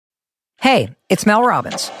Hey, it's Mel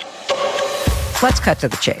Robbins. Let's cut to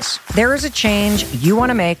the chase. There is a change you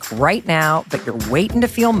want to make right now, but you're waiting to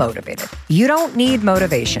feel motivated. You don't need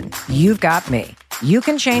motivation. You've got me. You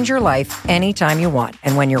can change your life anytime you want.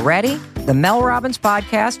 And when you're ready, the Mel Robbins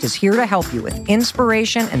Podcast is here to help you with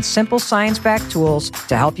inspiration and simple science-backed tools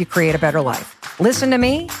to help you create a better life. Listen to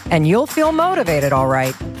me, and you'll feel motivated, all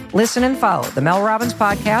right. Listen and follow the Mel Robbins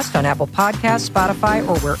Podcast on Apple Podcasts, Spotify,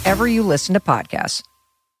 or wherever you listen to podcasts.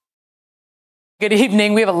 Good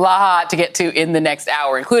evening. We have a lot to get to in the next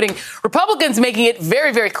hour, including Republicans making it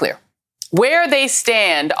very, very clear where they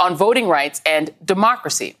stand on voting rights and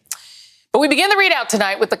democracy. But we begin the ReidOut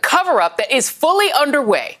tonight with the cover-up that is fully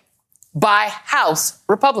underway by House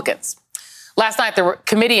Republicans. Last night, the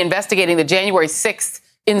committee investigating the January 6th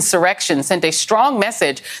insurrection sent a strong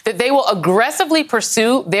message that they will aggressively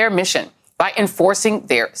pursue their mission by enforcing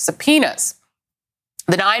their subpoenas.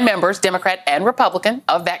 The 9 members, Democrat and Republican,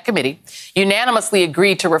 of that committee unanimously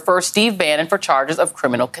agreed to refer Steve Bannon for charges of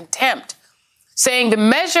criminal contempt, sending the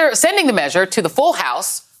measure to the full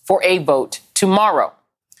House for a vote tomorrow.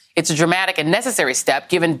 It's a dramatic and necessary step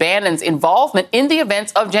given Bannon's involvement in the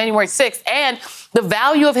events of January 6th and the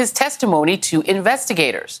value of his testimony to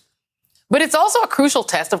investigators. But it's also a crucial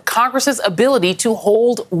test of Congress's ability to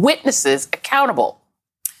hold witnesses accountable.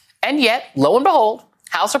 And yet, lo and behold,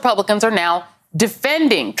 House Republicans are now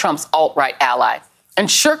defending Trump's alt-right ally and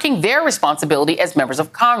shirking their responsibility as members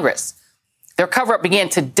of Congress. Their cover-up began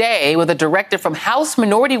today with a directive from House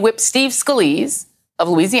Minority Whip Steve Scalise of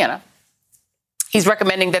Louisiana. He's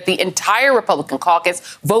recommending that the entire Republican caucus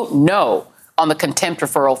vote no on the contempt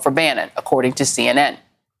referral for Bannon, according to CNN.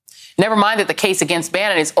 Never mind that the case against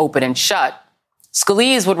Bannon is open and shut.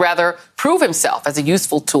 Scalise would rather prove himself as a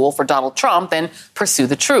useful tool for Donald Trump than pursue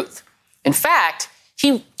the truth. In fact,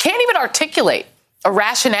 he can't even articulate a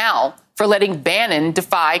rationale for letting Bannon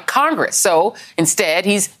defy Congress. So instead,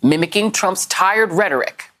 he's mimicking Trump's tired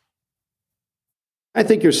rhetoric. I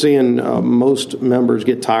think you're seeing most members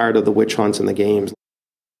get tired of the witch hunts and the games.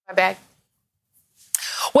 My bag.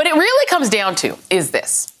 What it really comes down to is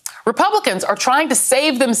this. Republicans are trying to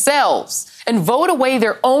save themselves and vote away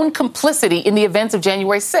their own complicity in the events of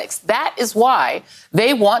January 6th. That is why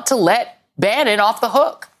they want to let Bannon off the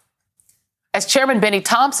hook. As Chairman Benny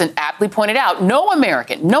Thompson aptly pointed out, no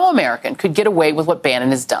American could get away with what Bannon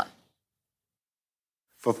has done.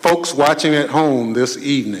 For folks watching at home this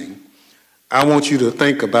evening, I want you to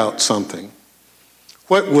think about something.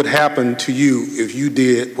 What would happen to you if you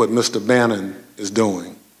did what Mr. Bannon is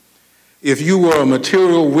doing? If you were a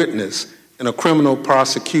material witness in a criminal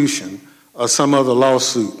prosecution or some other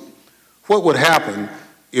lawsuit, what would happen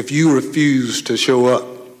if you refused to show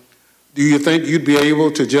up? Do you think you'd be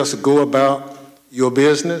able to just go about your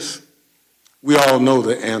business? We all know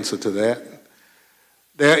the answer to that.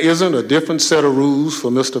 There isn't a different set of rules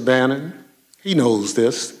for Mr. Bannon. He knows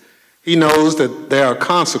this. He knows that there are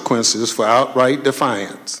consequences for outright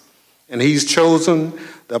defiance, and he's chosen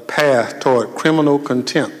the path toward criminal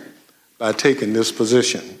contempt by taking this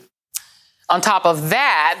position. On top of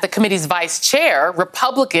that, the committee's vice chair,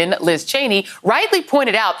 Republican Liz Cheney, rightly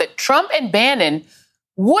pointed out that Trump and Bannon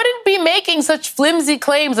wouldn't be making such flimsy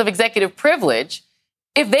claims of executive privilege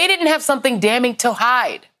if they didn't have something damning to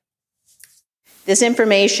hide. This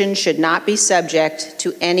information should not be subject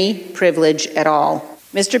to any privilege at all.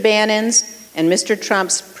 Mr. Bannon's and Mr.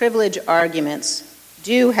 Trump's privilege arguments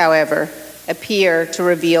do, however, appear to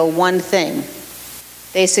reveal one thing.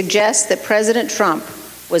 They suggest that President Trump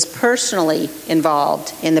was personally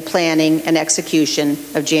involved in the planning and execution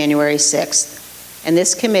of January 6th. And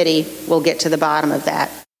this committee will get to the bottom of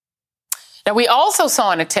that. Now, we also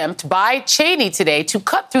saw an attempt by Cheney today to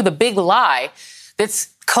cut through the big lie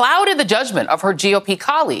that's clouded the judgment of her GOP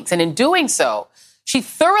colleagues. And in doing so, she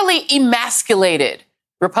thoroughly emasculated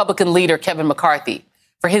Republican leader Kevin McCarthy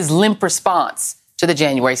for his limp response to the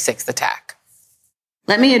January 6th attack.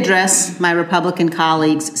 Let me address my Republican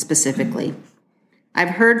colleagues specifically. I've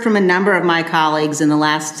heard from a number of my colleagues in the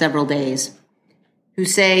last several days who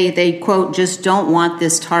say they, quote, just don't want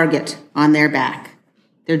this target on their back.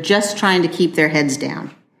 They're just trying to keep their heads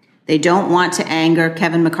down. They don't want to anger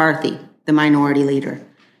Kevin McCarthy, the minority leader,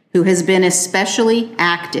 who has been especially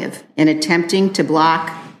active in attempting to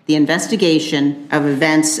block the investigation of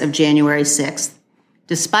events of January 6th,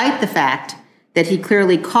 despite the fact that he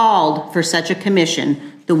clearly called for such a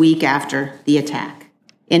commission the week after the attack.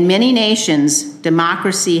 In many nations,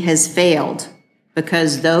 democracy has failed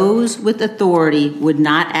because those with authority would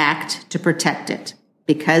not act to protect it,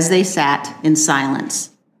 because they sat in silence.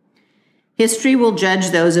 History will judge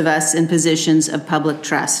those of us in positions of public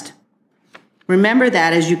trust. Remember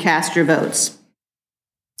that as you cast your votes.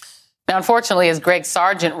 Now, unfortunately, as Greg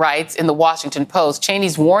Sargent writes in the Washington Post,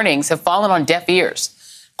 Cheney's warnings have fallen on deaf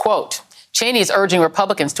ears. Quote, Cheney is urging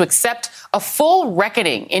Republicans to accept a full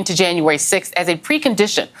reckoning into January 6th as a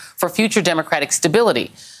precondition for future Democratic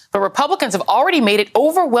stability. But Republicans have already made it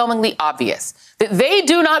overwhelmingly obvious that they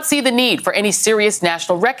do not see the need for any serious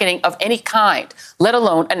national reckoning of any kind, let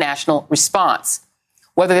alone a national response.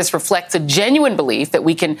 Whether this reflects a genuine belief that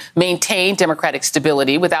we can maintain democratic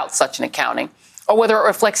stability without such an accounting, or whether it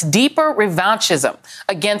reflects deeper revanchism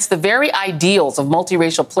against the very ideals of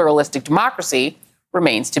multiracial pluralistic democracy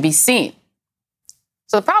remains to be seen.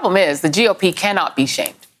 So the problem is the GOP cannot be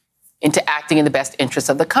shamed into acting in the best interests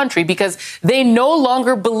of the country because they no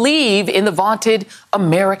longer believe in the vaunted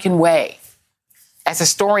American way. As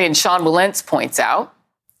historian Sean Wilentz points out,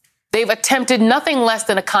 they've attempted nothing less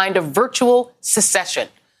than a kind of virtual secession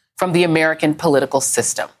from the American political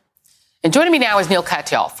system. And joining me now is Neil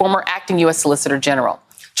Katyal, former acting U.S. Solicitor General,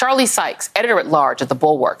 Charlie Sykes, editor-at-large at The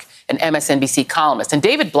Bulwark, an MSNBC columnist, and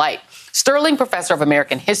David Blight, Sterling Professor of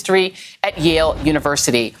American History at Yale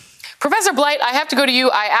University. Professor Blight, I have to go to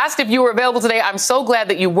you. I asked if you were available today. I'm so glad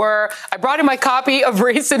that you were. I brought in my copy of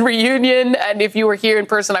Race and Reunion, and if you were here in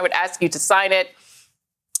person, I would ask you to sign it.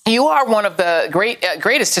 You are one of the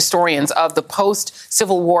greatest historians of the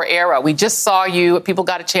post-Civil War era. We just saw you. People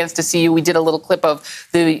got a chance to see you. We did a little clip of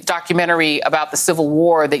the documentary about the Civil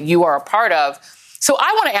War that you are a part of. So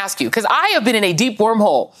I want to ask you, because I have been in a deep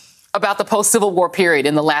wormhole about the post-Civil War period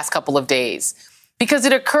in the last couple of days, because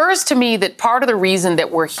it occurs to me that part of the reason that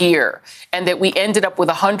we're here and that we ended up with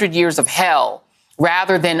 100 years of hell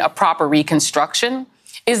rather than a proper reconstruction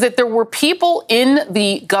is that there were people in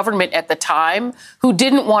the government at the time who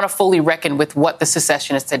didn't want to fully reckon with what the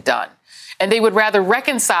secessionists had done. And they would rather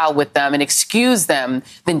reconcile with them and excuse them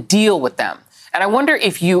than deal with them. And I wonder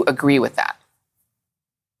if you agree with that.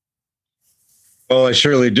 Well, I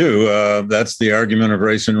surely do. That's the argument of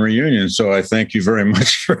Race and Reunion. So I thank you very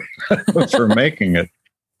much for making it.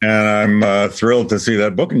 And I'm thrilled to see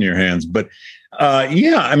that book in your hands. But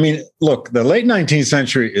yeah, I mean, look, the late 19th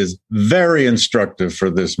century is very instructive for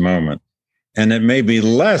this moment. And it may be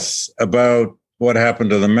less about what happened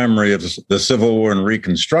to the memory of the Civil War and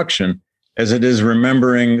Reconstruction as it is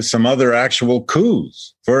remembering some other actual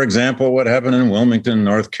coups. For example, what happened in Wilmington,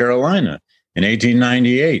 North Carolina in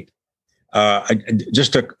 1898.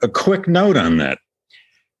 Just a quick note on that.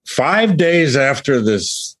 5 days after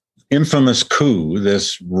this infamous coup,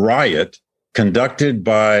 this riot conducted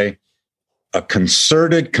by a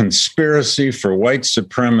concerted conspiracy for white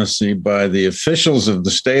supremacy by the officials of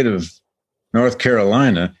the state of North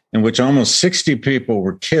Carolina, in which almost 60 people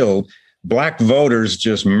were killed, black voters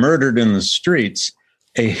just murdered in the streets,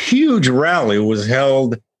 a huge rally was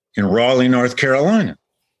held in Raleigh, North Carolina.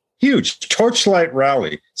 Huge torchlight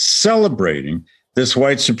rally celebrating this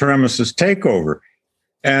white supremacist takeover.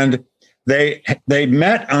 And the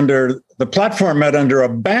platform met under a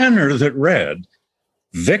banner that read,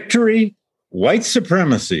 "Victory, white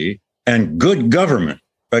supremacy, and good government."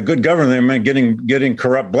 By good government, they meant getting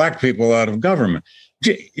corrupt black people out of government.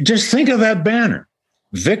 Just think of that banner.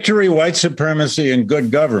 Victory, white supremacy, and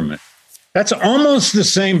good government. That's almost the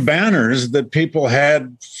same banners that people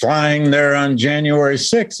had flying there on January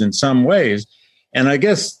 6th in some ways. And I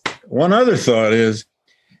guess one other thought is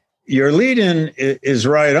your lead-in is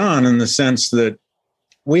right on in the sense that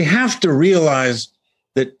we have to realize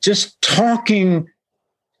that just talking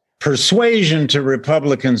persuasion to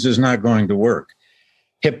Republicans is not going to work.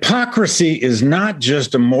 Hypocrisy is not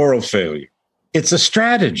just a moral failure. It's a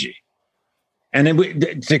strategy. And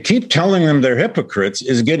to keep telling them they're hypocrites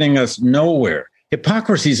is getting us nowhere.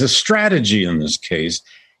 Hypocrisy is a strategy in this case,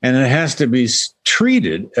 and it has to be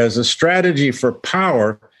treated as a strategy for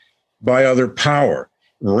power by other power.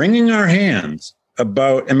 Wringing our hands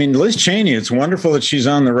about, I mean, Liz Cheney, it's wonderful that she's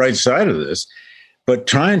on the right side of this, but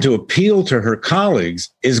trying to appeal to her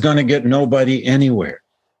colleagues is going to get nobody anywhere.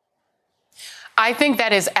 I think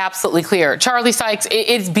that is absolutely clear. Charlie Sykes,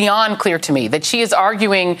 it's beyond clear to me that she is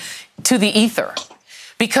arguing to the ether.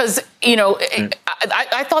 Because, you know,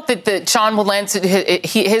 I thought that Sean Wilentz,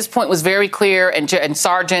 his point was very clear, and Greg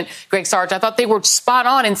Sargent, I thought they were spot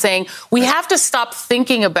on in saying we have to stop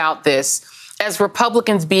thinking about this as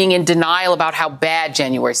Republicans being in denial about how bad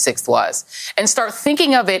January 6th was and start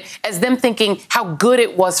thinking of it as them thinking how good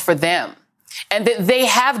it was for them. And that they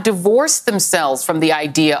have divorced themselves from the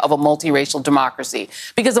idea of a multiracial democracy.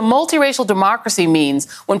 Because a multiracial democracy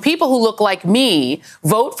means when people who look like me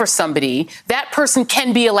vote for somebody, that person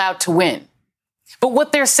can be allowed to win. But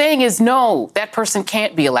what they're saying is, no, that person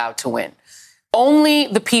can't be allowed to win. Only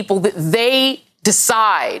the people that they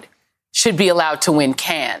decide should be allowed to win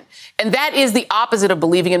can. And that is the opposite of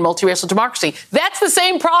believing in multiracial democracy. That's the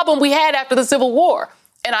same problem we had after the Civil War.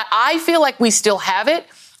 And I feel like we still have it.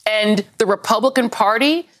 And the Republican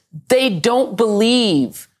Party, they do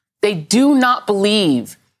not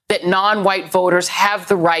believe that non-white voters have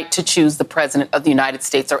the right to choose the president of the United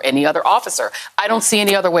States or any other officer. I don't see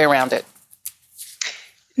any other way around it.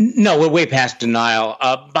 No, we're way past denial.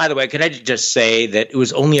 By the way, could I just say that it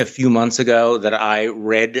was only a few months ago that I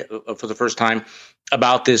read for the first time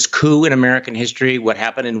about this coup in American history, what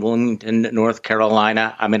happened in Wilmington, North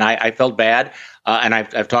Carolina. I mean, I felt bad, and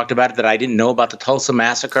I've talked about it, that I didn't know about the Tulsa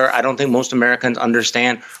massacre. I don't think most Americans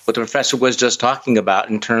understand what the professor was just talking about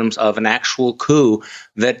in terms of an actual coup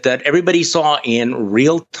that everybody saw in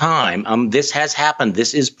real time. This has happened.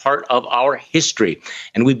 This is part of our history,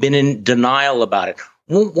 and we've been in denial about it.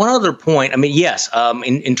 One other point, I mean, yes,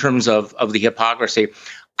 in terms of the hypocrisy,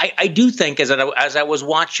 I do think as I was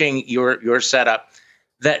watching your setup,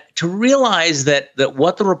 that to realize that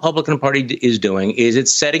what the Republican Party is doing is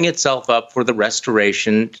it's setting itself up for the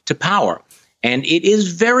restoration to power. And it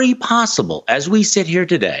is very possible, as we sit here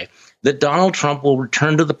today, that Donald Trump will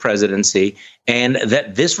return to the presidency and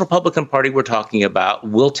that this Republican Party we're talking about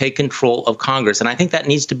will take control of Congress. And I think that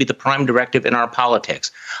needs to be the prime directive in our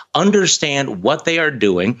politics. Understand what they are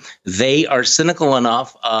doing. They are cynical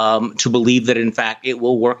enough to believe that, in fact, it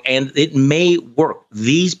will work, and it may work.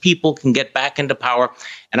 These people can get back into power.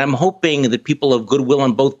 And I'm hoping that people of goodwill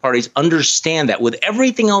in both parties understand that with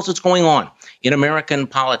everything else that's going on in American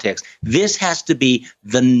politics, this has to be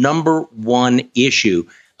the number one issue.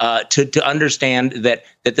 To understand that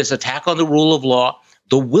this attack on the rule of law,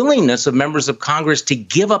 the willingness of members of Congress to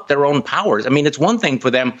give up their own powers. I mean, it's one thing for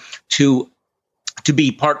them to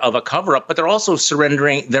be part of a cover-up, but they're also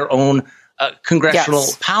surrendering their own congressional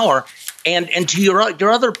power. And to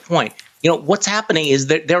your other point, what's happening is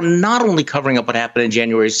that they're not only covering up what happened in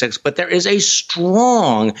January 6th, but there is a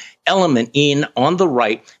strong element on the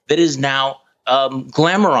right that is now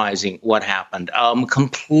glamorizing what happened,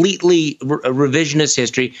 completely revisionist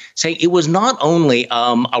history, saying it was not only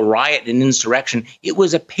a riot and insurrection, it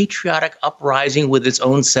was a patriotic uprising with its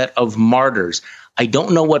own set of martyrs. I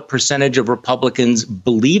don't know what percentage of Republicans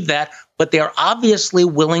believe that, but they are obviously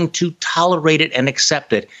willing to tolerate it and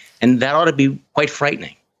accept it. And that ought to be quite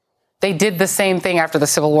frightening. They did the same thing after the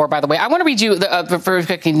Civil War, by the way. I want to read you very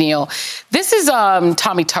quickly, Neil. This is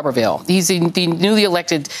Tommy Tuberville. He's the newly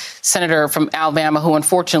elected senator from Alabama who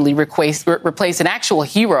unfortunately replaced an actual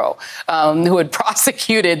hero who had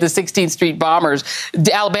prosecuted the 16th Street bombers.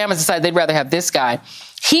 The Alabamans decided they'd rather have this guy.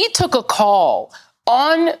 He took a call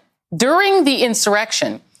during the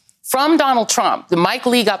insurrection from Donald Trump. Mike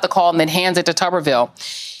Lee got the call and then hands it to Tuberville.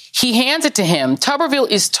 He hands it to him. Tuberville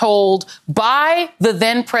is told by the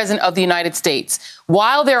then president of the United States,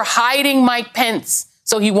 while they're hiding Mike Pence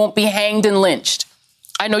so he won't be hanged and lynched,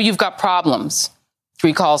 I know you've got problems. He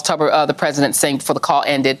recalls the president saying before the call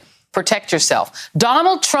ended, protect yourself.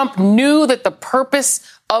 Donald Trump knew that the purpose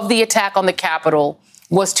of the attack on the Capitol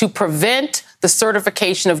was to prevent the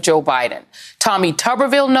certification of Joe Biden. Tommy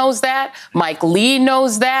Tuberville knows that. Mike Lee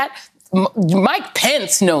knows that. Mike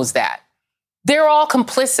Pence knows that. They're all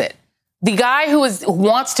complicit. The guy who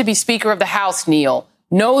wants to be Speaker of the House, Neil,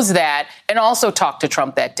 knows that and also talked to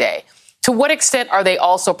Trump that day. To what extent are they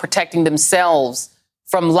also protecting themselves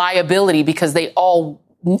from liability because they all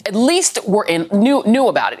at least knew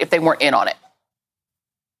about it if they weren't in on it?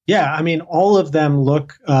 Yeah, I mean, all of them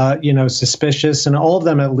look, suspicious, and all of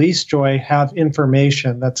them, at least, Joy, have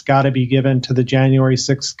information that's got to be given to the January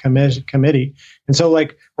 6th committee. And so,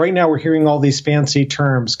 right now, we're hearing all these fancy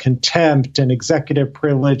terms, contempt and executive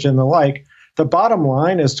privilege and the like. The bottom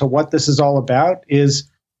line as to what this is all about is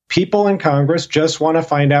people in Congress just want to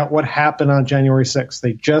find out what happened on January 6th.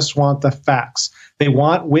 They just want the facts. They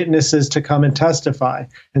want witnesses to come and testify.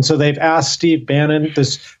 And so they've asked Steve Bannon,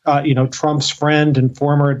 this, Trump's friend and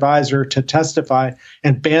former advisor, to testify.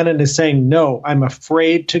 And Bannon is saying, no, I'm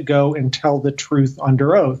afraid to go and tell the truth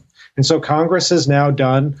under oath. And so Congress has now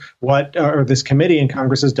done this committee in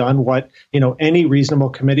Congress has done what, any reasonable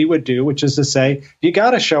committee would do, which is to say, you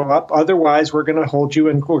got to show up. Otherwise, we're going to hold you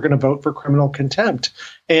and we're going to vote for criminal contempt.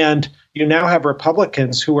 And you now have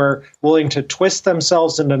Republicans who are willing to twist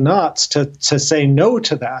themselves into knots to say no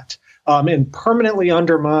to that. And permanently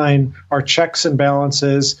undermine our checks and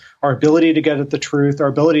balances, our ability to get at the truth, our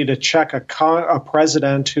ability to check a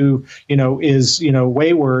president who, is,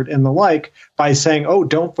 wayward and the like, by saying, oh,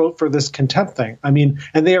 don't vote for this contempt thing. I mean,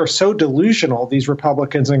 and they are so delusional, these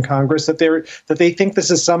Republicans in Congress, that they think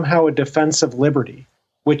this is somehow a defense of liberty,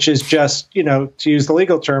 which is just, to use the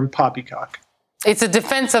legal term, poppycock. It's a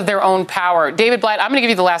defense of their own power. David Blight, I'm going to give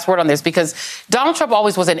you the last word on this because Donald Trump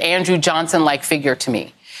always was an Andrew Johnson-like figure to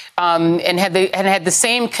me, and had the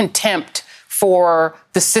same contempt for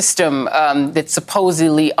the system that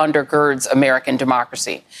supposedly undergirds American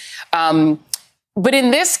democracy. But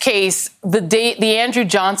in this case, the Andrew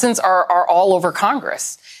Johnsons are all over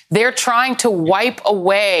Congress. They're trying to wipe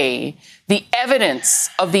away the evidence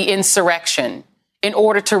of the insurrection in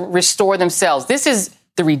order to restore themselves. This is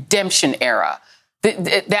the redemption era.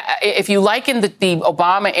 If you liken the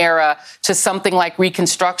Obama era to something like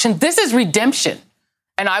Reconstruction, this is redemption.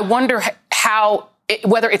 And I wonder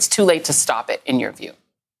whether it's too late to stop it, in your view.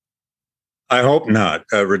 I hope not.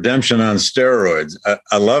 Redemption on steroids.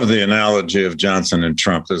 I love the analogy of Johnson and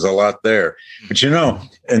Trump. There's a lot there. But,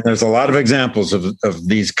 and there's a lot of examples of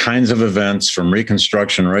these kinds of events from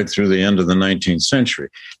Reconstruction right through the end of the 19th century.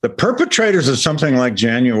 The perpetrators of something like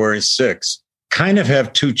January 6th kind of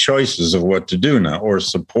have two choices of what to do now, or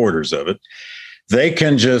supporters of it. They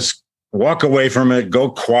can just walk away from it, go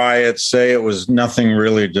quiet, say it was nothing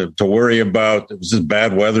really to worry about. It was just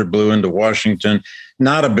bad weather, blew into Washington.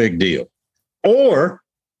 Not a big deal. Or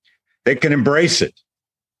they can embrace it.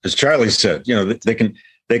 As Charlie said,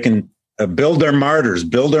 they can build their martyrs,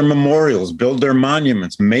 build their memorials, build their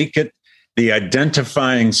monuments, make it the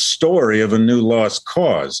identifying story of a new lost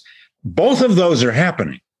cause. Both of those are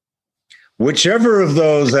happening. Whichever of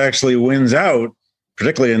those actually wins out,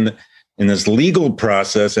 particularly in this legal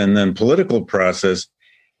process and then political process,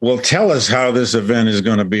 will tell us how this event is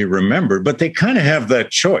going to be remembered. But they kind of have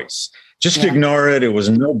that choice. Just ignore it. It was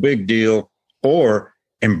no big deal. Or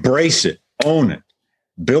embrace it, own it,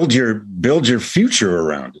 build your future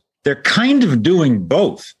around it. They're kind of doing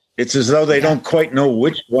both. It's as though they don't quite know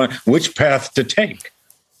which path to take.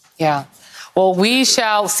 Yeah. Well, we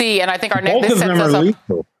shall see. And I think Both of them are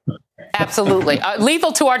lethal. Absolutely.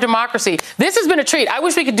 Lethal to our democracy. This has been a treat. I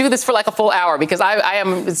wish we could do this for like a full hour because I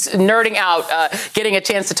am nerding out getting a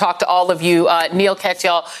chance to talk to all of you. Neil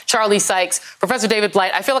Katyal, Charlie Sykes, Professor David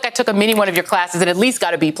Blight. I feel like I took a mini one of your classes and at least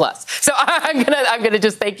got a B+. So I'm gonna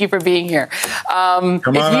just thank you for being here. Come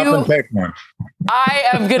on up and take one. I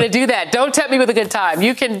am going to do that. Don't tempt me with a good time.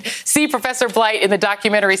 You can see Professor Blight in the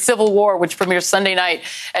documentary Civil War, which premieres Sunday night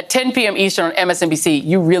at 10 p.m. Eastern on MSNBC.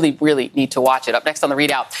 You really, really need to watch it. Up next on the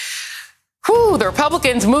ReidOut. The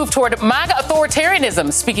Republicans move toward MAGA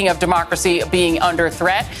authoritarianism, speaking of democracy being under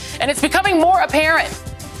threat. And it's becoming more apparent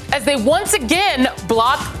as they once again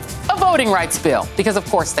block a voting rights bill, because of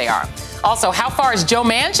course they are. Also, how far is Joe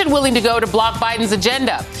Manchin willing to go to block Biden's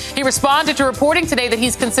agenda? He responded to reporting today that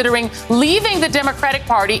he's considering leaving the Democratic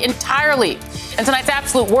Party entirely. And tonight's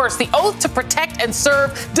absolute worst, the oath to protect and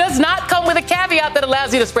serve does not come with a caveat that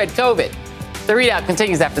allows you to spread COVID. The ReidOut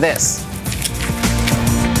continues after this.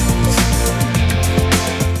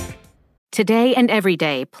 Today and every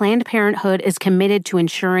day, Planned Parenthood is committed to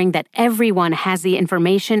ensuring that everyone has the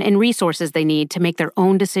information and resources they need to make their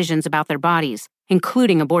own decisions about their bodies,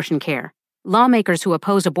 including abortion care. Lawmakers who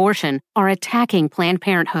oppose abortion are attacking Planned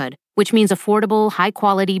Parenthood, which means affordable,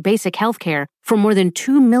 high-quality, basic health care for more than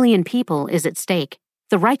 2 million people is at stake.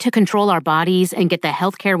 The right to control our bodies and get the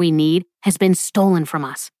health care we need has been stolen from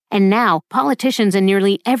us. And now, politicians in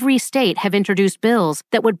nearly every state have introduced bills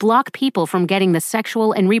that would block people from getting the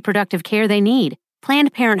sexual and reproductive care they need.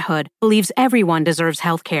 Planned Parenthood believes everyone deserves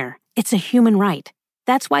health care. It's a human right.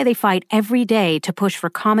 That's why they fight every day to push for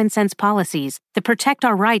common-sense policies that protect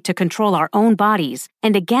our right to control our own bodies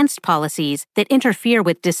and against policies that interfere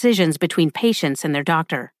with decisions between patients and their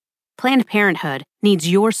doctor. Planned Parenthood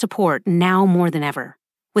needs your support now more than ever.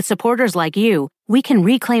 With supporters like you, we can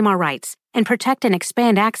reclaim our rights and protect and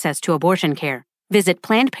expand access to abortion care. Visit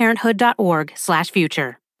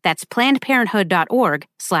PlannedParenthood.org/future. That's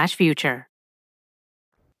PlannedParenthood.org/future.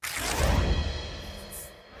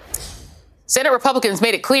 Senate Republicans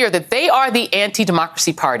made it clear that they are the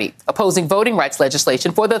anti-democracy party, opposing voting rights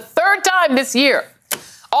legislation for the third time this year.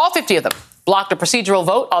 All 50 of them blocked a procedural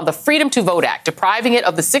vote on the Freedom to Vote Act, depriving it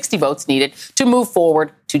of the 60 votes needed to move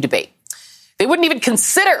forward to debate. They wouldn't even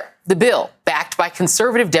consider the bill backed by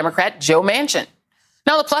conservative Democrat Joe Manchin.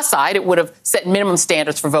 Now, on the plus side, it would have set minimum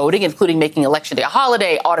standards for voting, including making Election Day a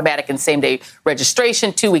holiday, automatic and same-day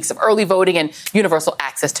registration, 2 weeks of early voting, and universal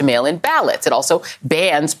access to mail-in ballots. It also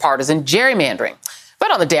bans partisan gerrymandering.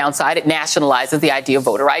 But on the downside, it nationalizes the idea of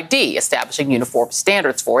voter ID, establishing uniform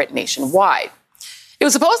standards for it nationwide. It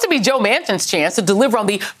was supposed to be Joe Manchin's chance to deliver on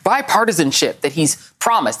the bipartisanship that he's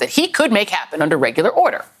promised that he could make happen under regular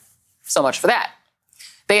order. So much for that.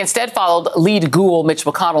 They instead followed lead ghoul Mitch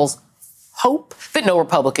McConnell's hope that no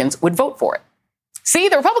Republicans would vote for it. See,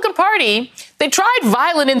 the Republican Party, they tried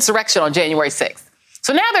violent insurrection on January 6th. So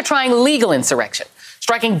So now they're trying legal insurrection,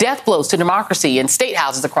 striking death blows to democracy in state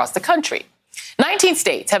houses across the country. 19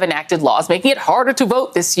 states have enacted laws making it harder to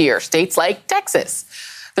vote this year, states like Texas.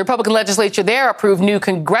 The Republican legislature there approved new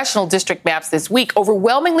congressional district maps this week,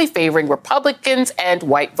 overwhelmingly favoring Republicans and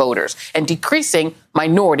white voters and decreasing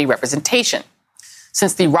minority representation.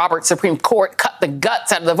 Since the Roberts Supreme Court cut the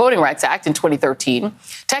guts out of the Voting Rights Act in 2013,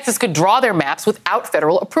 Texas could draw their maps without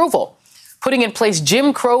federal approval, putting in place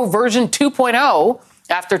Jim Crow version 2.0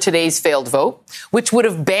 after today's failed vote, which would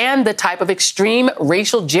have banned the type of extreme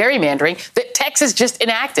racial gerrymandering that Texas just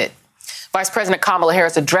enacted. Vice President Kamala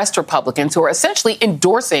Harris addressed Republicans who are essentially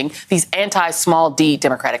endorsing these anti-small d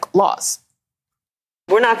Democratic laws.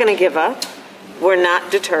 We're not going to give up. We're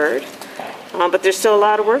not deterred. But there's still a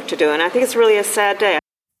lot of work to do. And I think it's really a sad day.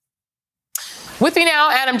 With me now,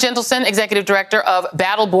 Adam Gentleson, Executive Director of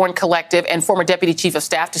Battleborn Collective and former Deputy Chief of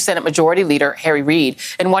Staff to Senate Majority Leader Harry Reid,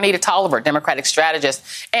 and Juanita Tolliver, Democratic strategist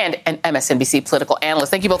and an MSNBC political analyst.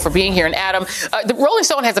 Thank you both for being here. And Adam, the Rolling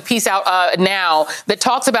Stone has a piece out now that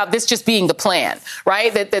talks about this just being the plan,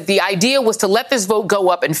 right? That the idea was to let this vote go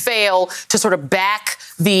up and fail to sort of back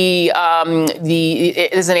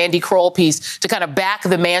it is an Andy Kroll piece, to kind of back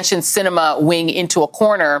the Manchin cinema wing into a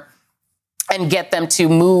corner and get them to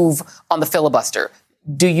move on the filibuster.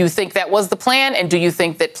 Do you think that was the plan? And do you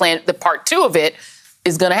think that the part two of it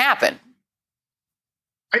is going to happen?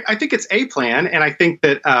 I think it's a plan. And I think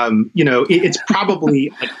that, it's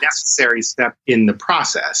probably a necessary step in the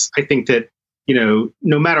process. I think that,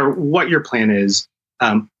 no matter what your plan is,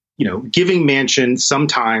 giving Manchin some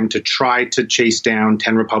time to try to chase down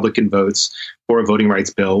 10 Republican votes for a voting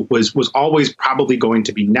rights bill was always probably going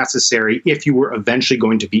to be necessary if you were eventually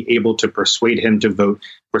going to be able to persuade him to vote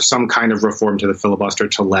for some kind of reform to the filibuster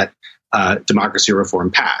to let democracy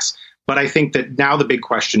reform pass. But I think that now the big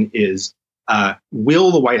question is,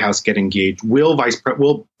 will the White House get engaged? Will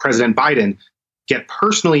President Biden get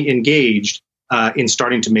personally engaged in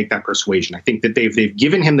starting to make that persuasion? I think that they've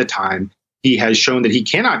given him the time. He has shown that he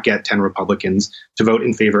cannot get 10 Republicans to vote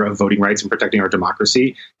in favor of voting rights and protecting our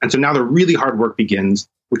democracy. And so now the really hard work begins,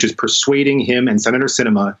 which is persuading him and Senator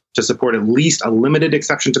Sinema to support at least a limited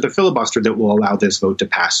exception to the filibuster that will allow this vote to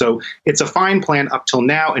pass. So it's a fine plan up till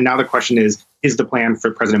now. And now the question is the plan for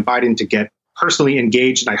President Biden to get personally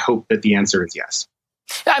engaged? And I hope that the answer is yes.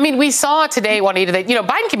 I mean, we saw today, Juanita, that,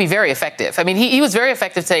 Biden can be very effective. I mean, he was very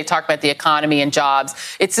effective today talking about the economy and jobs.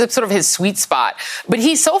 It's sort of his sweet spot. But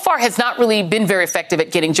he so far has not really been very effective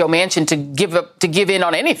at getting Joe Manchin to give in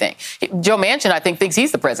on anything. Joe Manchin, I think, thinks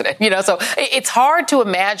he's the president, so it's hard to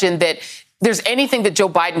imagine that there's anything that Joe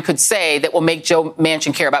Biden could say that will make Joe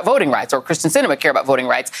Manchin care about voting rights or Kyrsten Sinema care about voting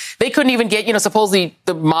rights. They couldn't even get, supposedly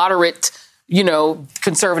the moderate,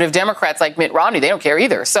 conservative Democrats like Mitt Romney. They don't care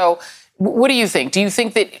either. So what do you think? Do you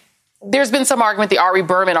think that there's been some argument, the Ari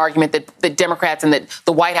Berman argument, that Democrats and that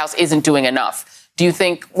the White House isn't doing enough? What do you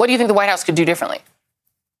think the White House could do differently?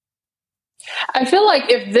 I feel like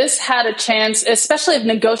if this had a chance, especially if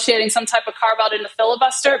negotiating some type of carve-out in the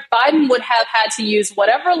filibuster, Biden would have had to use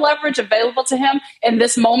whatever leverage available to him in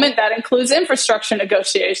this moment. That includes infrastructure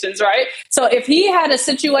negotiations, right? So if he had a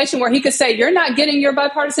situation where he could say, you're not getting your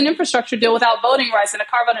bipartisan infrastructure deal without voting rights and a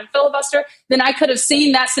carve-out in filibuster, then I could have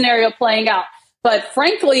seen that scenario playing out. But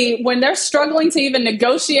frankly, when they're struggling to even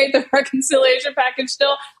negotiate the reconciliation package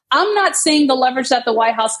still, I'm not seeing the leverage that the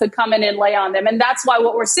White House could come in and lay on them. And that's why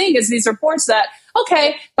what we're seeing is these reports that,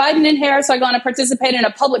 okay, Biden and Harris are going to participate in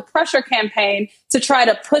a public pressure campaign to try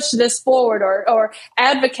to push this forward or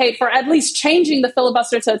advocate for at least changing the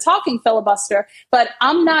filibuster to a talking filibuster. But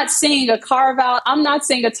I'm not seeing a carve out. I'm not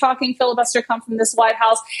seeing a talking filibuster come from this White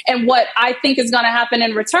House. And what I think is going to happen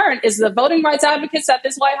in return is the voting rights advocates that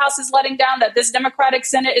this White House is letting down, that this Democratic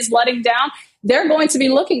Senate is letting down. They're going to be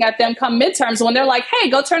looking at them come midterms when they're like,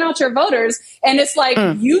 hey, go turn out your voters. And it's like,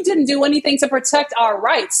 you didn't do anything to protect our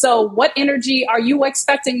rights. So what energy are you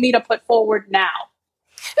expecting me to put forward now?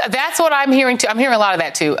 That's what I'm hearing, too. I'm hearing a lot of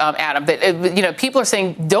that, too, Adam, that, people are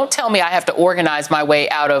saying, don't tell me I have to organize my way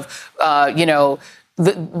out of,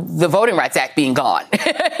 the Voting Rights Act being gone.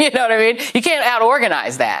 You know what I mean? You can't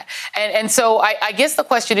out-organize that. And so I guess the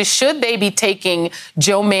question is, should they be taking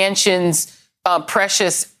Joe Manchin's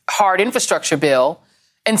precious hard infrastructure bill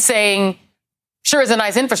and saying, sure, it's a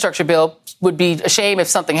nice infrastructure bill, would be a shame if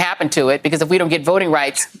something happened to it, because if we don't get voting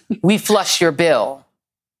rights, we flush your bill.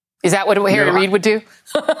 Is that what Harry Reid would do?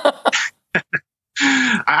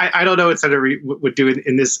 I don't know what Senator Reid would do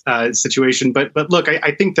in this situation, but look,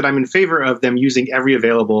 I think that I'm in favor of them using every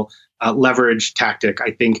available leverage tactic.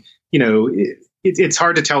 I think, it's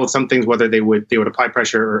hard to tell with some things whether they would apply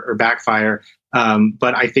pressure or backfire.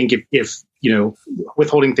 But I think if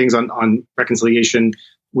withholding things on reconciliation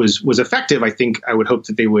was effective, I think I would hope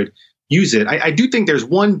that they would use it. I do think there's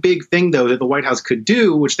one big thing, though, that the White House could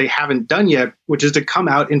do, which they haven't done yet, which is to come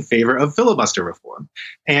out in favor of filibuster reform.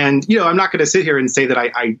 And, I'm not going to sit here and say that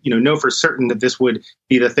I know for certain that this would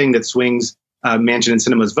be the thing that swings Manchin and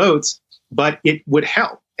Sinema's votes, but it would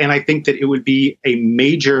help. And I think that it would be a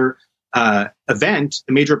major event,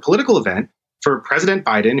 a major political event for President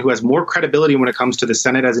Biden, who has more credibility when it comes to the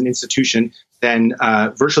Senate as an institution than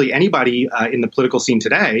virtually anybody in the political scene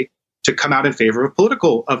today, to come out in favor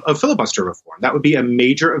of filibuster reform. That would be a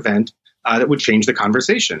major event that would change the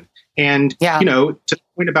conversation. And, to the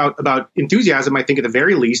point about enthusiasm, I think at the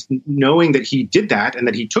very least, knowing that he did that and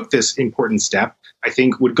that he took this important step, I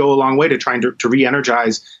think would go a long way to trying to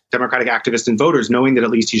re-energize Democratic activists and voters, knowing that at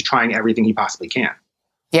least he's trying everything he possibly can.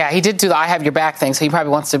 Yeah, he did do the I have your back thing, so he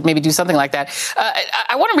probably wants to maybe do something like that.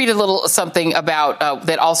 I want to read a little something about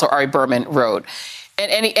that also Ari Berman wrote.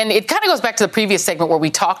 And it kind of goes back to the previous segment where we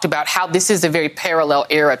talked about how this is a very parallel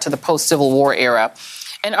era to the post-Civil War era.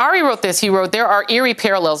 And Ari wrote this. He wrote, there are eerie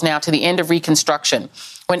parallels now to the end of Reconstruction,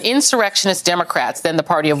 when insurrectionist Democrats, then the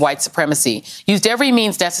party of white supremacy, used every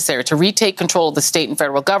means necessary to retake control of the state and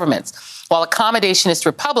federal governments, while accommodationist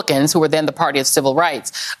Republicans, who were then the party of civil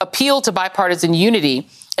rights, appealed to bipartisan unity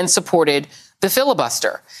and supported the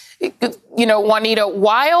filibuster. Juanita,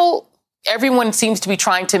 while everyone seems to be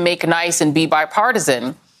trying to make nice and be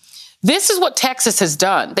bipartisan, this is what Texas has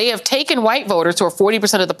done. They have taken white voters, who are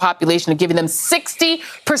 40% of the population, and giving them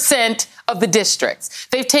 60% of the districts.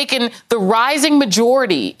 They've taken the rising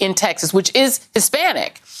majority in Texas, which is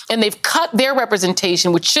Hispanic, and they've cut their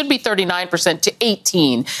representation, which should be 39%, to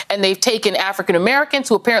 18%. And they've taken African Americans,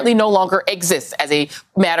 who apparently no longer exist as a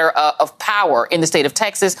matter of power in the state of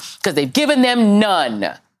Texas, because they've given them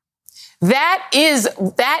none. That is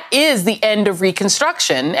the end of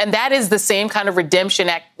Reconstruction, and that is the same kind of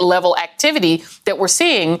redemption level activity that we're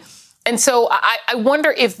seeing. And so I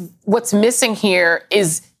wonder if what's missing here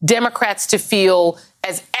is Democrats to feel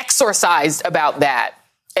as exorcised about that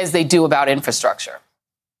as they do about infrastructure.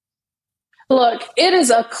 Look, it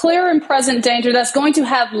is a clear and present danger that's going to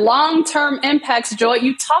have long-term impacts, Joy.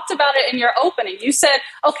 You talked about it in your opening. You said,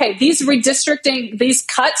 okay, these redistricting, these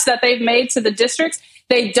cuts that they've made to the districts,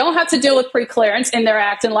 they don't have to deal with preclearance, and they're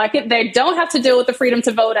acting like it. They don't have to deal with the Freedom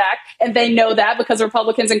to Vote Act, and they know that because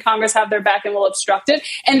Republicans in Congress have their back and will obstruct it.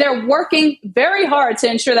 And they're working very hard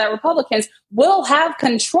to ensure that Republicans will have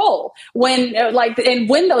control when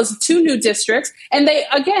win those two new districts. And they,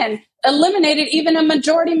 again, eliminated even a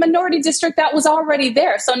majority-minority district that was already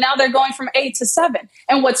there. So now they're going from 8 to 7.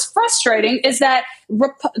 And what's frustrating is that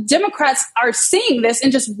Democrats are seeing this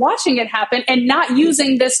and just watching it happen and not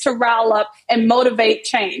using this to rile up and motivate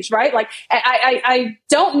change, right? Like, I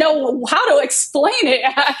don't know how to explain it.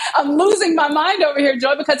 I'm losing my mind over here,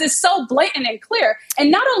 Joy, because it's so blatant and clear. And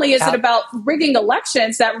not only is it about rigging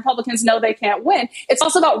elections that Republicans know they can't win, it's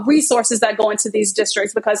also about resources that go into these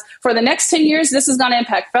districts, because for the next 10 years, this is going to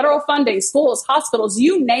impact federal funding, schools, hospitals,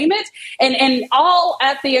 you name it, and all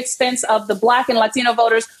at the expense of the Black and Latino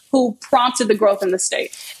voters who prompted the growth in the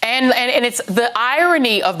state. And it's the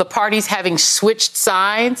irony of the parties having switched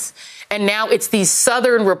sides. And now it's these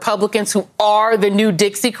Southern Republicans who are the new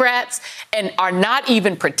Dixiecrats and are not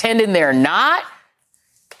even pretending they're not.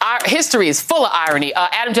 Our history is full of irony.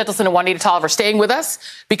 Adam Gentleson and Juanita Tolliver staying with us,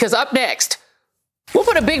 because up next, we'll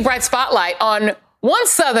put a big bright spotlight on one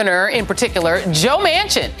Southerner in particular, Joe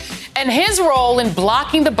Manchin, and his role in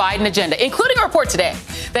blocking the Biden agenda, including a report today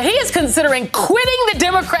that he is considering quitting the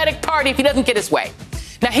Democratic Party if he doesn't get his way.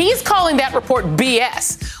 Now, he's calling that report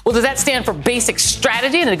BS. Well, does that stand for basic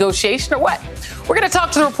strategy and negotiation or what? We're going to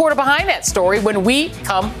talk to the reporter behind that story when we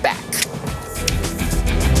come back.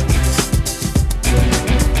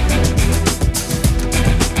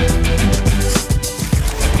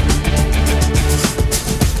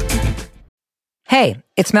 Hey,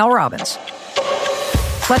 it's Mel Robbins.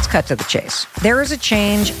 Let's cut to the chase. There is a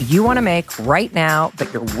change you want to make right now,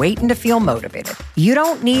 but you're waiting to feel motivated. You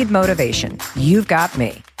don't need motivation. You've got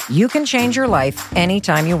me. You can change your life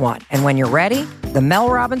anytime you want. And when you're ready, the Mel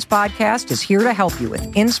Robbins Podcast is here to help you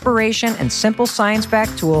with inspiration and simple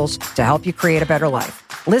science-backed tools to help you create a better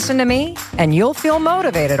life. Listen to me, and you'll feel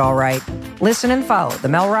motivated, all right. Listen and follow the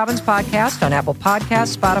Mel Robbins Podcast on Apple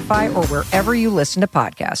Podcasts, Spotify, or wherever you listen to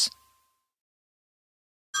podcasts.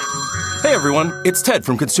 Hey everyone, it's Ted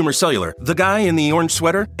from Consumer Cellular, the guy in the orange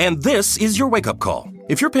sweater, and this is your wake-up call.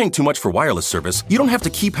 If you're paying too much for wireless service, you don't have to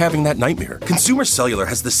keep having that nightmare. Consumer Cellular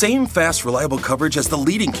has the same fast, reliable coverage as the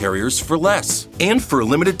leading carriers for less. And for a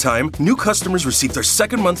limited time, new customers receive their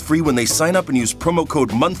second month free when they sign up and use promo code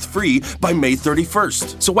MONTHFREE by May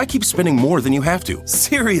 31st. So why keep spending more than you have to?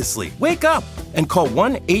 Seriously, wake up and call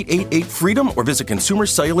 1-888-FREEDOM or visit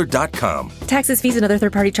consumercellular.com. Taxes, fees, and other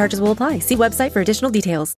third-party charges will apply. See website for additional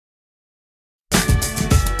details.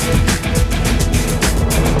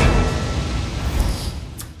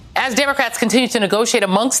 As Democrats continue to negotiate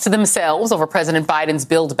amongst themselves over President Biden's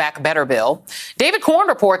Build Back Better bill, David Corn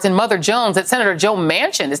reports in Mother Jones that Senator Joe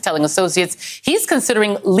Manchin is telling associates he's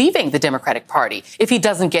considering leaving the Democratic Party if he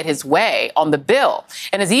doesn't get his way on the bill,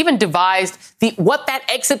 and has even devised what that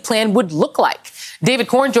exit plan would look like. David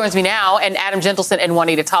Corn joins me now, and Adam Gentleson and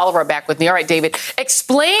Juanita Tolliver are back with me. All right, David,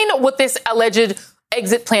 explain what this alleged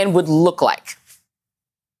exit plan would look like.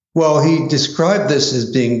 Well, he described this as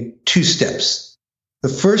being two steps. The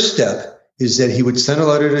first step is that he would send a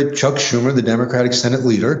letter to Chuck Schumer, the Democratic Senate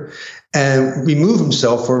leader, and remove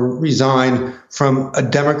himself or resign from a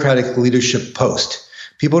Democratic leadership post.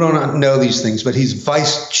 People don't know these things, but he's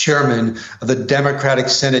vice chairman of the Democratic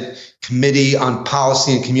Senate Committee on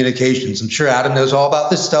Policy and Communications. I'm sure Adam knows all about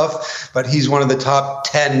this stuff, but he's one of the top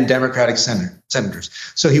 10 Democratic senators.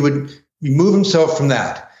 So he would remove himself from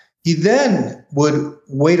that. He then would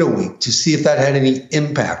wait a week to see if that had any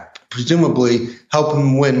impact, presumably help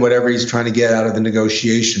him win whatever he's trying to get out of the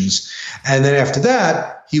negotiations. And then after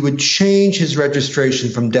that, he would change his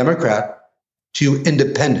registration from Democrat to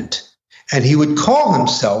independent. And he would call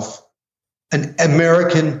himself an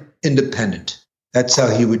American independent. That's how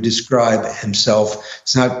he would describe himself.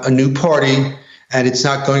 It's not a new party, and it's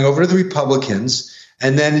not going over to the Republicans.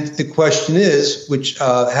 And then the question is, which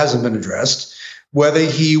hasn't been addressed, whether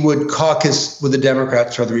he would caucus with the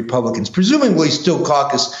Democrats or the Republicans. Presumably still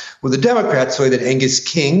caucus with the Democrats, the way that Angus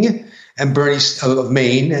King and Bernie of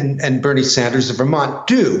Maine and Bernie Sanders of Vermont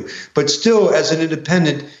do. But still, as an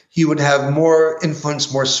independent, he would have more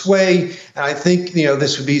influence, more sway. And I think,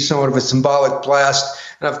 this would be somewhat of a symbolic blast.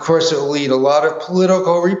 And of course, it will lead a lot of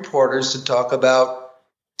political reporters to talk about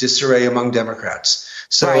disarray among Democrats.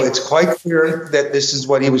 So right. It's quite clear that this is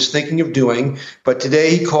what he was thinking of doing. But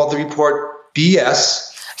today he called the report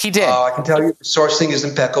BS. He did. I can tell you the sourcing is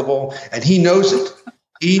impeccable, and he knows it.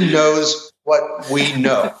 He knows what we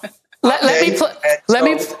know. I think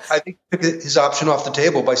he took his option off the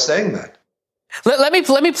table by saying that. Let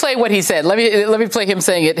me play what he said. Let me play him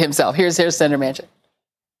saying it himself. Here's Senator Manchin.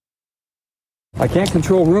 I can't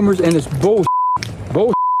control rumors, and it's bullshit.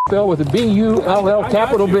 Bullshit spelled with a B-U-L-L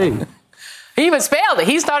capital B. He even spelled it.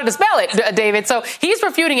 He started to spell it, David. So he's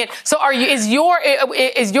refuting it. So is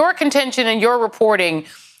your contention and your reporting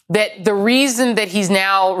that the reason that he's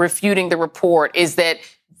now refuting the report is that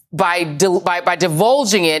by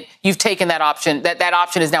divulging it, you've taken that option, that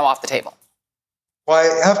option is now off the table? Well,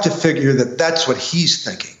 I have to figure that that's what he's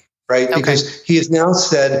thinking, right? Okay. Because he has now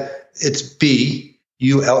said it's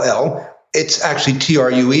B-U-L-L. It's actually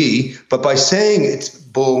T-R-U-E. But by saying it's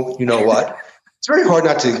bull, you know what? It's very hard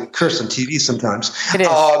not to curse on TV sometimes. It is.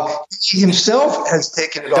 He himself has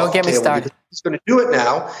taken it Don't off get the me table. started. He's going to do it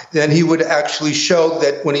now. Then he would actually show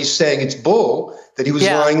that when he's saying it's bull, that he was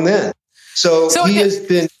lying then. So he has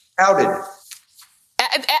been outed.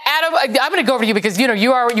 Adam, I'm going to go over to you because,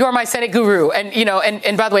 you are my Senate guru. And,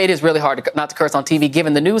 and by the way, it is really hard not to curse on TV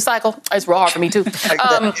given the news cycle. It's real hard for me, too.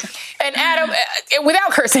 And Adam, without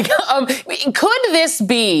cursing, could this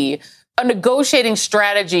be a negotiating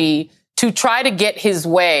strategy to try to get his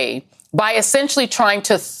way by essentially trying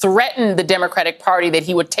to threaten the Democratic Party that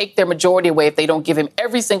he would take their majority away if they don't give him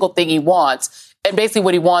every single thing he wants? And basically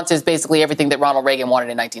what he wants is basically everything that Ronald Reagan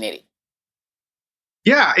wanted in 1980.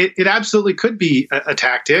 Yeah, it absolutely could be a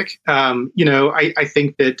tactic. I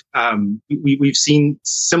think that we've seen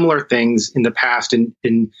similar things in the past.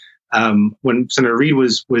 When Senator Reid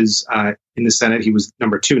was in the Senate, he was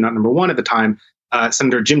number 2, not number 1 at the time.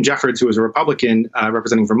 Senator Jim Jeffords, who was a Republican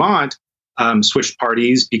representing Vermont, switched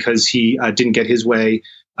parties because he didn't get his way.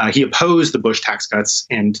 He opposed the Bush tax cuts,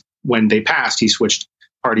 and when they passed, he switched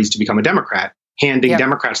parties to become a Democrat, handing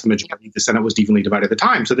Democrats the majority. The Senate was evenly divided at the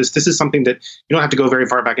time. So this is something that you don't have to go very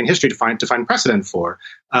far back in history to find precedent for.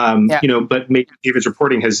 But maybe David's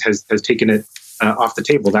reporting has taken it off the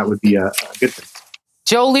table. That would be a good thing.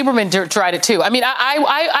 Joe Lieberman tried it too. I mean,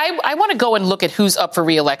 I want to go and look at who's up for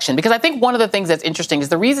re-election, because I think one of the things that's interesting is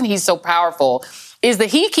the reason he's so powerful is that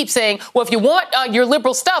he keeps saying, well, if you want your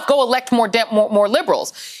liberal stuff, go elect more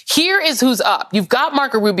liberals. Here is who's up. You've got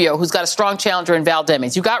Marco Rubio, who's got a strong challenger in Val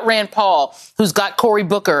Demings. You've got Rand Paul, who's got Cory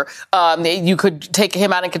Booker. You could take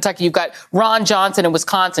him out in Kentucky. You've got Ron Johnson in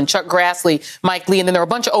Wisconsin, Chuck Grassley, Mike Lee, and then there are a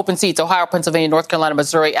bunch of open seats, Ohio, Pennsylvania, North Carolina,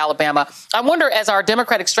 Missouri, Alabama. I wonder, as our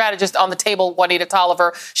Democratic strategist on the table, Juanita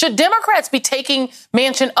Tolliver, should Democrats be taking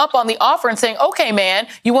Manchin up on the offer and saying, okay, man,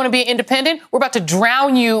 you want to be independent? We're about to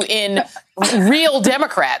drown you in real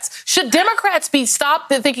Democrats. Should Democrats be stopped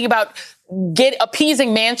thinking about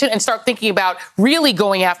appeasing Manchin and start thinking about really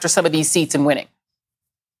going after some of these seats and winning?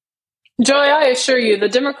 Joy, I assure you, the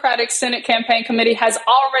Democratic Senate Campaign Committee has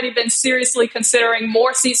already been seriously considering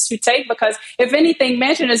more seats to take because, if anything,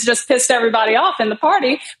 Manchin has just pissed everybody off in the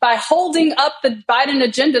party by holding up the Biden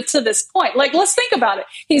agenda to this point. Like, let's think about it.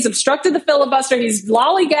 He's obstructed the filibuster. He's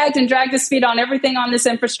lollygagged and dragged his feet on everything on this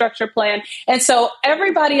infrastructure plan. And so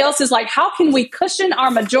everybody else is like, how can we cushion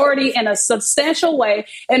our majority in a substantial way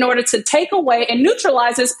in order to take away and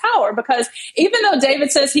neutralize his power? Because even though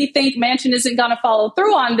David says he thinks Manchin isn't going to follow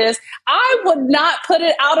through on this, I would not put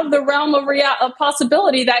it out of the realm of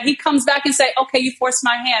possibility that he comes back and say, okay, you forced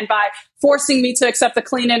my hand by forcing me to accept the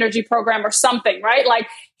clean energy program or something, right? Like,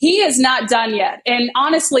 he is not done yet. And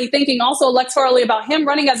honestly, thinking also electorally about him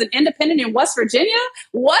running as an independent in West Virginia,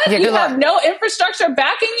 what? Yeah, you have no infrastructure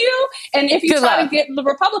backing you? And if you try to get the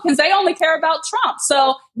Republicans, they only care about Trump.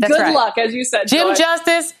 So good luck, as you said, Jim Joy.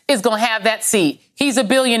 Justice is going to have that seat. He's a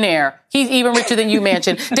billionaire. He's even richer than you,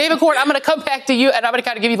 Manchin. David Corn, I'm going to come back to you, and I'm going to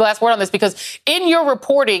kind of give you the last word on this, because in your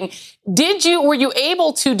reporting, were you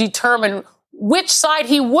able to determine which side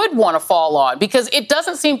he would want to fall on? Because it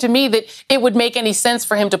doesn't seem to me that it would make any sense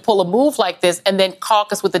for him to pull a move like this and then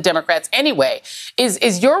caucus with the Democrats anyway.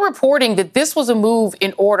 Is your reporting that this was a move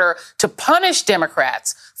in order to punish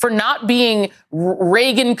Democrats for not being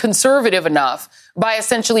Reagan conservative enough by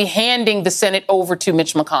essentially handing the Senate over to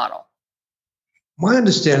Mitch McConnell? My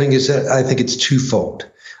understanding is that I think it's twofold.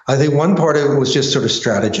 I think one part of it was just sort of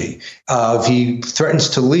strategy. If he threatens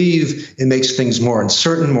to leave, it makes things more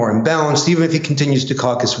uncertain, more imbalanced. Even if he continues to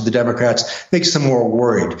caucus with the Democrats, makes them more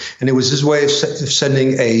worried. And it was his way of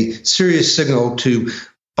sending a serious signal to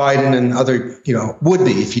Biden and other, would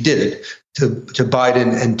be, if he did it, to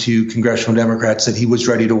Biden and to congressional Democrats that he was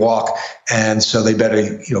ready to walk, and so they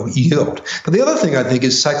better, yield. But the other thing I think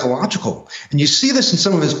is psychological, and you see this in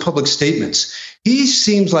some of his public statements. He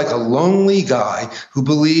seems like a lonely guy who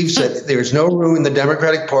believes that there's no room in the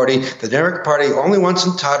Democratic Party. The Democratic Party only wants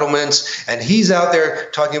entitlements, and he's out there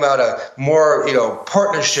talking about a more,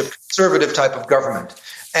 partnership, conservative type of government.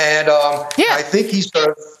 And I think he's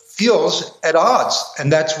sort of feels at odds.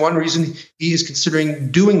 And that's one reason he is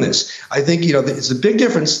considering doing this. I think, it's a big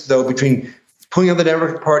difference, though, between pulling out the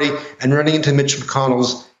Democratic Party and running into Mitch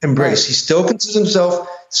McConnell's embrace. He still considers himself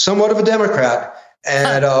somewhat of a Democrat,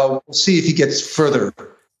 and we'll see if he gets further.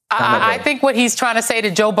 I think what he's trying to say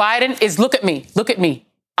to Joe Biden is, look at me.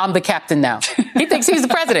 I'm the captain now. He thinks he's the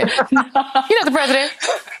president. He's not the president.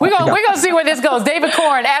 We're gonna see where this goes. David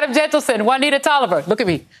Corn, Adam Gentleson, Juanita Tolliver. Look at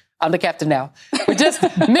me. I'm the captain now. We're just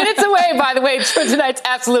minutes away, by the way, from tonight's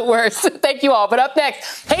absolute worst. Thank you all. But up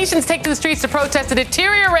next, Haitians take to the streets to protest a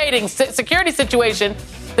deteriorating security situation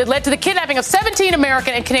that led to the kidnapping of 17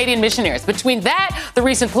 American and Canadian missionaries. Between that, the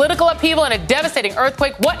recent political upheaval, and a devastating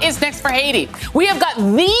earthquake, what is next for Haiti? We have got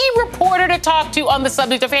the reporter to talk to on the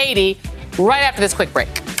subject of Haiti right after this quick break.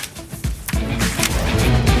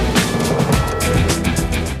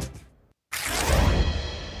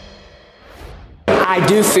 I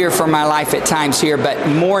do fear for my life at times here, but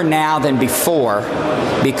more now than before,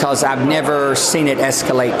 because I've never seen it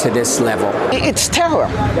escalate to this level. It's terror.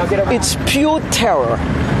 It's pure terror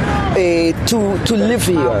to live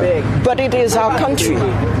here. But it is our country,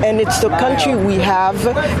 and it's the country we have,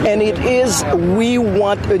 and we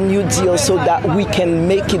want a new deal so that we can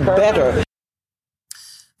make it better.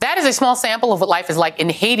 That is a small sample of what life is like in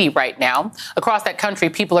Haiti right now. Across that country,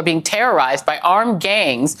 people are being terrorized by armed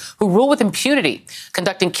gangs who rule with impunity,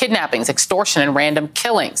 conducting kidnappings, extortion, and random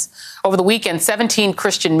killings. Over the weekend, 17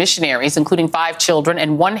 Christian missionaries, including 5 children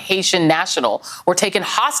and 1 Haitian national, were taken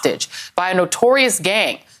hostage by a notorious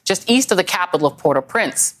gang just east of the capital of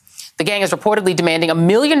Port-au-Prince. The gang is reportedly demanding $1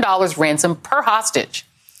 million ransom per hostage.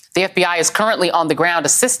 The FBI is currently on the ground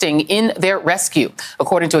assisting in their rescue.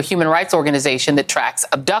 According to a human rights organization that tracks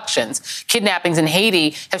abductions, kidnappings in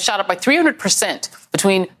Haiti have shot up by 300%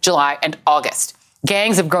 between July and August.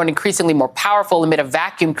 Gangs have grown increasingly more powerful amid a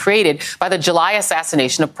vacuum created by the July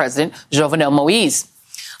assassination of President Jovenel Moïse.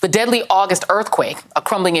 The deadly August earthquake, a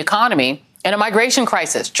crumbling economy, and a migration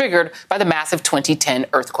crisis triggered by the massive 2010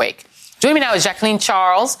 earthquake. Joining me now is Jacqueline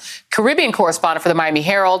Charles, Caribbean correspondent for the Miami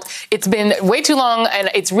Herald. It's been way too long,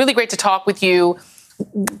 and it's really great to talk with you.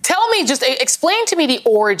 Tell me, just explain to me the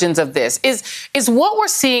origins of this. Is what we're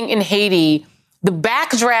seeing in Haiti the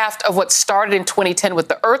backdraft of what started in 2010 with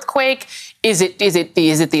the earthquake? Is it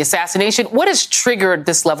the assassination? What has triggered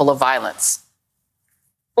this level of violence?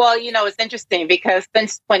 Well, it's interesting because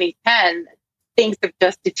since 2010, things have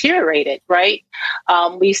just deteriorated, right?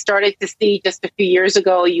 We started to see just a few years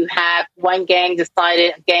ago, you have one gang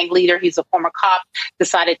a gang leader, he's a former cop,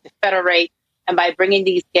 decided to federate. And by bringing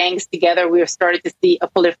these gangs together, we have started to see a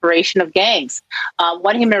proliferation of gangs.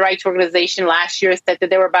 One human rights organization last year said that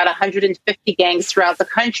there were about 150 gangs throughout the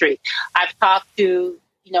country. I've talked to,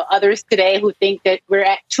 others today who think that we're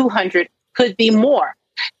at 200, could be more.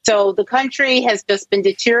 So the country has just been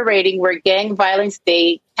deteriorating where gang violence,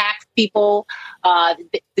 they tax people.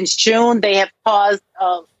 Since June, they have caused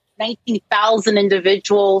 19,000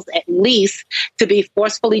 individuals at least to be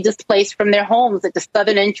forcefully displaced from their homes at the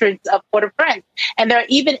southern entrance of Port-au-Prince. And they're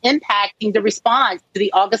even impacting the response to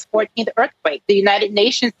the August 14th earthquake. The United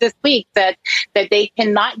Nations this week said that they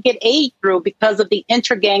cannot get aid through because of the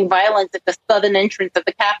inter-gang violence at the southern entrance of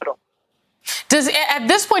the capital. At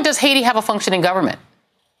this point, does Haiti have a functioning government?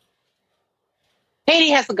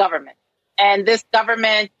 Haiti has a government. And this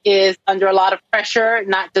government is under a lot of pressure,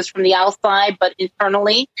 not just from the outside, but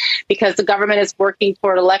internally, because the government is working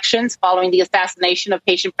toward elections following the assassination of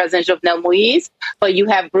Haitian President Jovenel Moïse. But you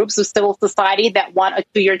have groups of civil society that want a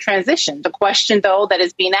 2-year transition. The question, though, that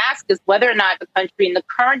is being asked is whether or not the country in the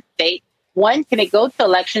current state, one, can it go to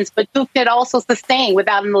elections, but two, can it also sustain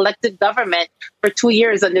without an elected government for 2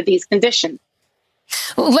 years under these conditions?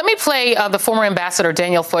 Let me play the former ambassador,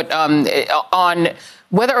 Daniel Foote, on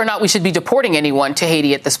whether or not we should be deporting anyone to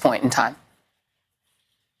Haiti at this point in time.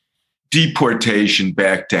 Deportation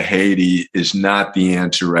back to Haiti is not the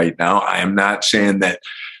answer right now. I am not saying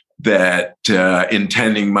that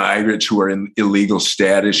intending migrants who are in illegal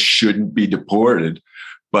status shouldn't be deported,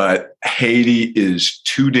 but Haiti is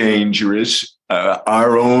too dangerous.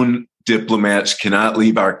 Our own diplomats cannot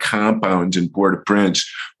leave our compounds in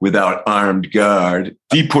Port-au-Prince without armed guard.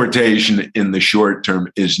 Deportation in the short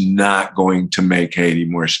term is not going to make Haiti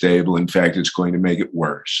more stable. In fact, it's going to make it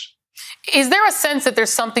worse. Is there a sense that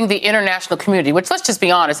there's something the international community, which, let's just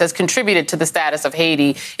be honest, has contributed to the status of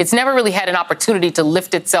Haiti? It's never really had an opportunity to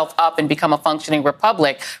lift itself up and become a functioning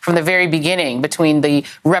republic from the very beginning, between the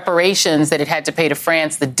reparations that it had to pay to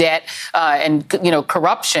France, the debt, and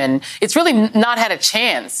corruption. It's really not had a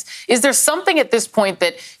chance. Is there something at this point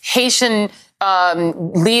that Haitian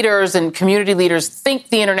leaders and community leaders think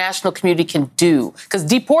the international community can do? Because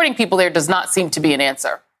deporting people there does not seem to be an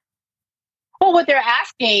answer. Well, what they're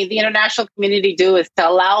asking the international community to do is to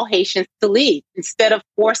allow Haitians to lead instead of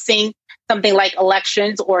forcing something like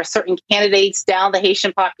elections or certain candidates down the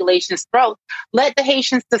Haitian population's throat. Let the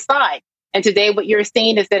Haitians decide. And today what you're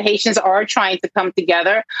seeing is that Haitians are trying to come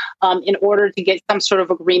together in order to get some sort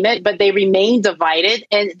of agreement, but they remain divided.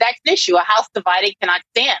 And that's an issue. A house divided cannot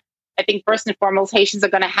stand. I think first and foremost, Haitians are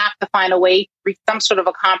going to have to find a way to reach some sort of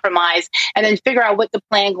a compromise and then figure out what the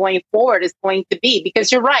plan going forward is going to be.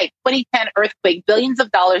 Because you're right, 2010 earthquake, billions of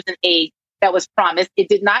dollars in aid that was promised. It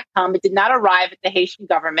did not come. It did not arrive at the Haitian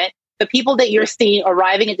government. The people that you're seeing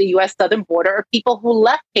arriving at the U.S. southern border are people who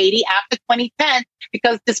left Haiti after 2010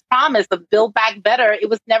 because this promise of Build Back Better, it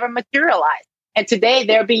was never materialized. And today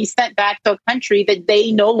they're being sent back to a country that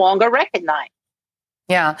they no longer recognize.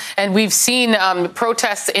 Yeah, and we've seen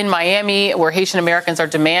protests in Miami where Haitian Americans are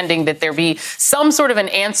demanding that there be some sort of an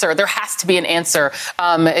answer. There has to be an answer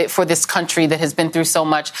for this country that has been through so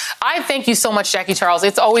much. I thank you so much, Jackie Charles.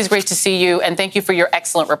 It's always great to see you, and thank you for your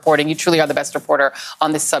excellent reporting. You truly are the best reporter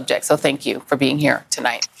on this subject, so thank you for being here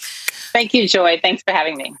tonight. Thank you, Joy. Thanks for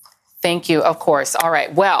having me. Thank you. Of course. All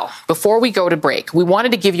right. Well, before we go to break, we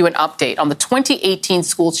wanted to give you an update on the 2018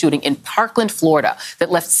 school shooting in Parkland, Florida, that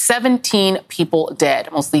left 17 people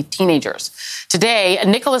dead, mostly teenagers. Today,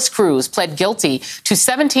 Nicholas Cruz pled guilty to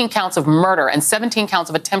 17 counts of murder and 17 counts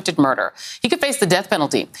of attempted murder. He could face the death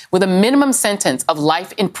penalty with a minimum sentence of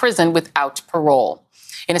life in prison without parole.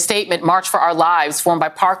 In a statement, March for Our Lives, formed by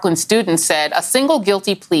Parkland students, said a single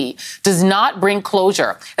guilty plea does not bring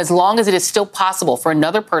closure as long as it is still possible for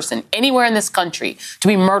another person anywhere in this country to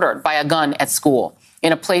be murdered by a gun at school,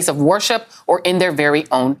 in a place of worship, or in their very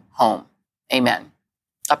own home. Amen.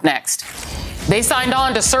 Up next, they signed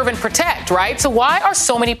on to serve and protect, right? So why are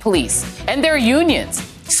so many police and their unions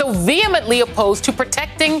so vehemently opposed to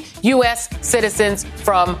protecting U.S. citizens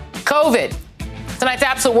from COVID? Tonight's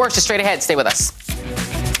Absolute Worst is straight ahead. Stay with us.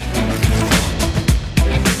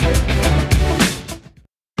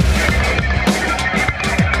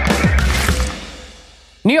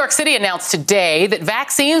 New York City announced today that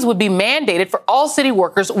vaccines would be mandated for all city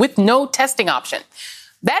workers with no testing option.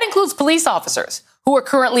 That includes police officers, who are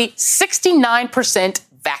currently 69%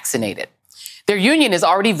 vaccinated. Their union is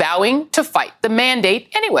already vowing to fight the mandate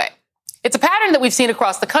anyway. It's a pattern that we've seen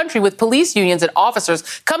across the country with police unions and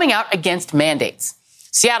officers coming out against mandates.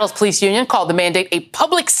 Seattle's police union called the mandate a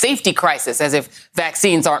public safety crisis, as if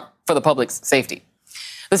vaccines aren't for the public's safety.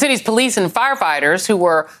 The city's police and firefighters who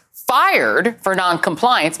were fired for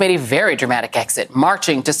noncompliance made a very dramatic exit,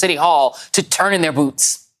 marching to City Hall to turn in their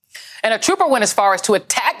boots. And a trooper went as far as to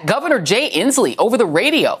attack Governor Jay Inslee over the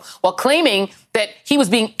radio while claiming that he was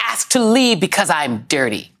being asked to leave because I'm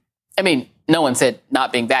dirty. I mean, no one said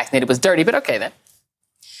not being vaccinated was dirty, but okay then.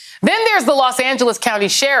 Then there's the Los Angeles County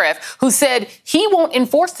Sheriff who said he won't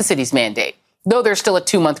enforce the city's mandate, though there's still a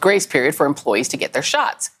 2-month grace period for employees to get their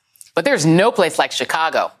shots. But there's no place like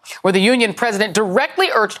Chicago, where the union president directly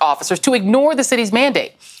urged officers to ignore the city's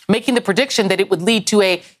mandate, making the prediction that it would lead to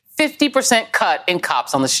a 50% cut in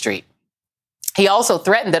cops on the street. He also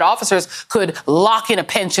threatened that officers could lock in a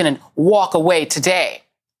pension and walk away today.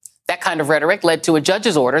 That kind of rhetoric led to a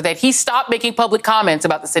judge's order that he stop making public comments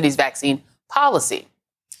about the city's vaccine policy.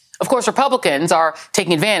 Of course, Republicans are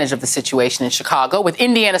taking advantage of the situation in Chicago, with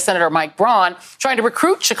Indiana Senator Mike Braun trying to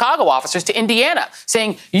recruit Chicago officers to Indiana,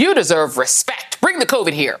 saying, "You deserve respect. Bring the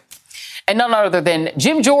COVID here." And none other than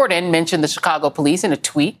Jim Jordan mentioned the Chicago police in a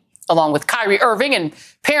tweet, along with Kyrie Irving and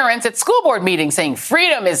parents at school board meetings saying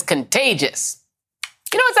freedom is contagious.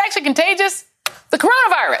 You know what's actually contagious? The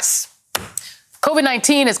coronavirus.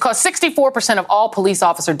 COVID-19 has caused 64% of all police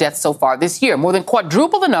officer deaths so far this year, more than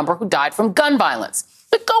quadruple the number who died from gun violence.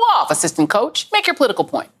 But go off, assistant coach. Make your political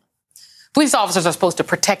point. Police officers are supposed to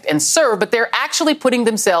protect and serve, but they're actually putting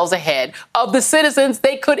themselves ahead of the citizens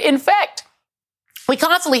they could infect. We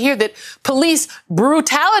constantly hear that police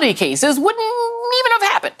brutality cases wouldn't even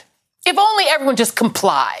have happened if only everyone just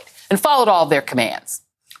complied and followed all of their commands.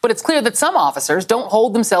 But it's clear that some officers don't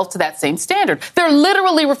hold themselves to that same standard. They're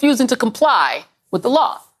literally refusing to comply with the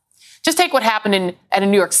law. Just take what happened at a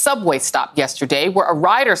New York subway stop yesterday, where a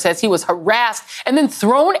rider says he was harassed and then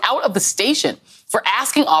thrown out of the station for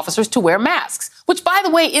asking officers to wear masks, which, by the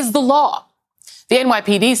way, is the law. The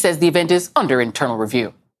NYPD says the event is under internal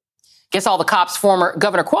review. Guess all the cops former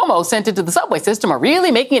Governor Cuomo sent into the subway system are really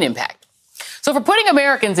making an impact. So for putting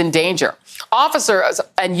Americans in danger, officers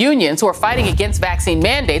and unions who are fighting against vaccine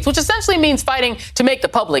mandates, which essentially means fighting to make the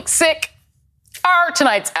public sick, are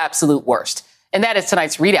tonight's absolute worst. And that is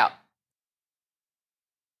tonight's ReidOut.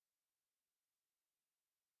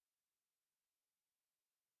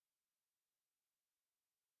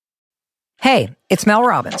 Hey, it's Mel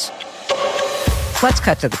Robbins. Let's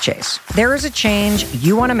cut to the chase. There is a change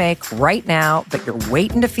you want to make right now, but you're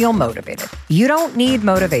waiting to feel motivated. You don't need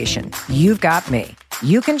motivation. You've got me.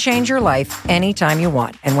 You can change your life anytime you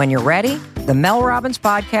want. And when you're ready, the Mel Robbins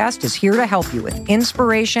Podcast is here to help you with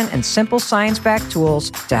inspiration and simple science-backed tools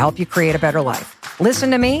to help you create a better life. Listen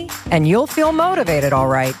to me, and you'll feel motivated, all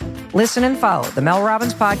right. Listen and follow the Mel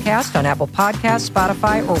Robbins Podcast on Apple Podcasts,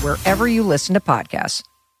 Spotify, or wherever you listen to podcasts.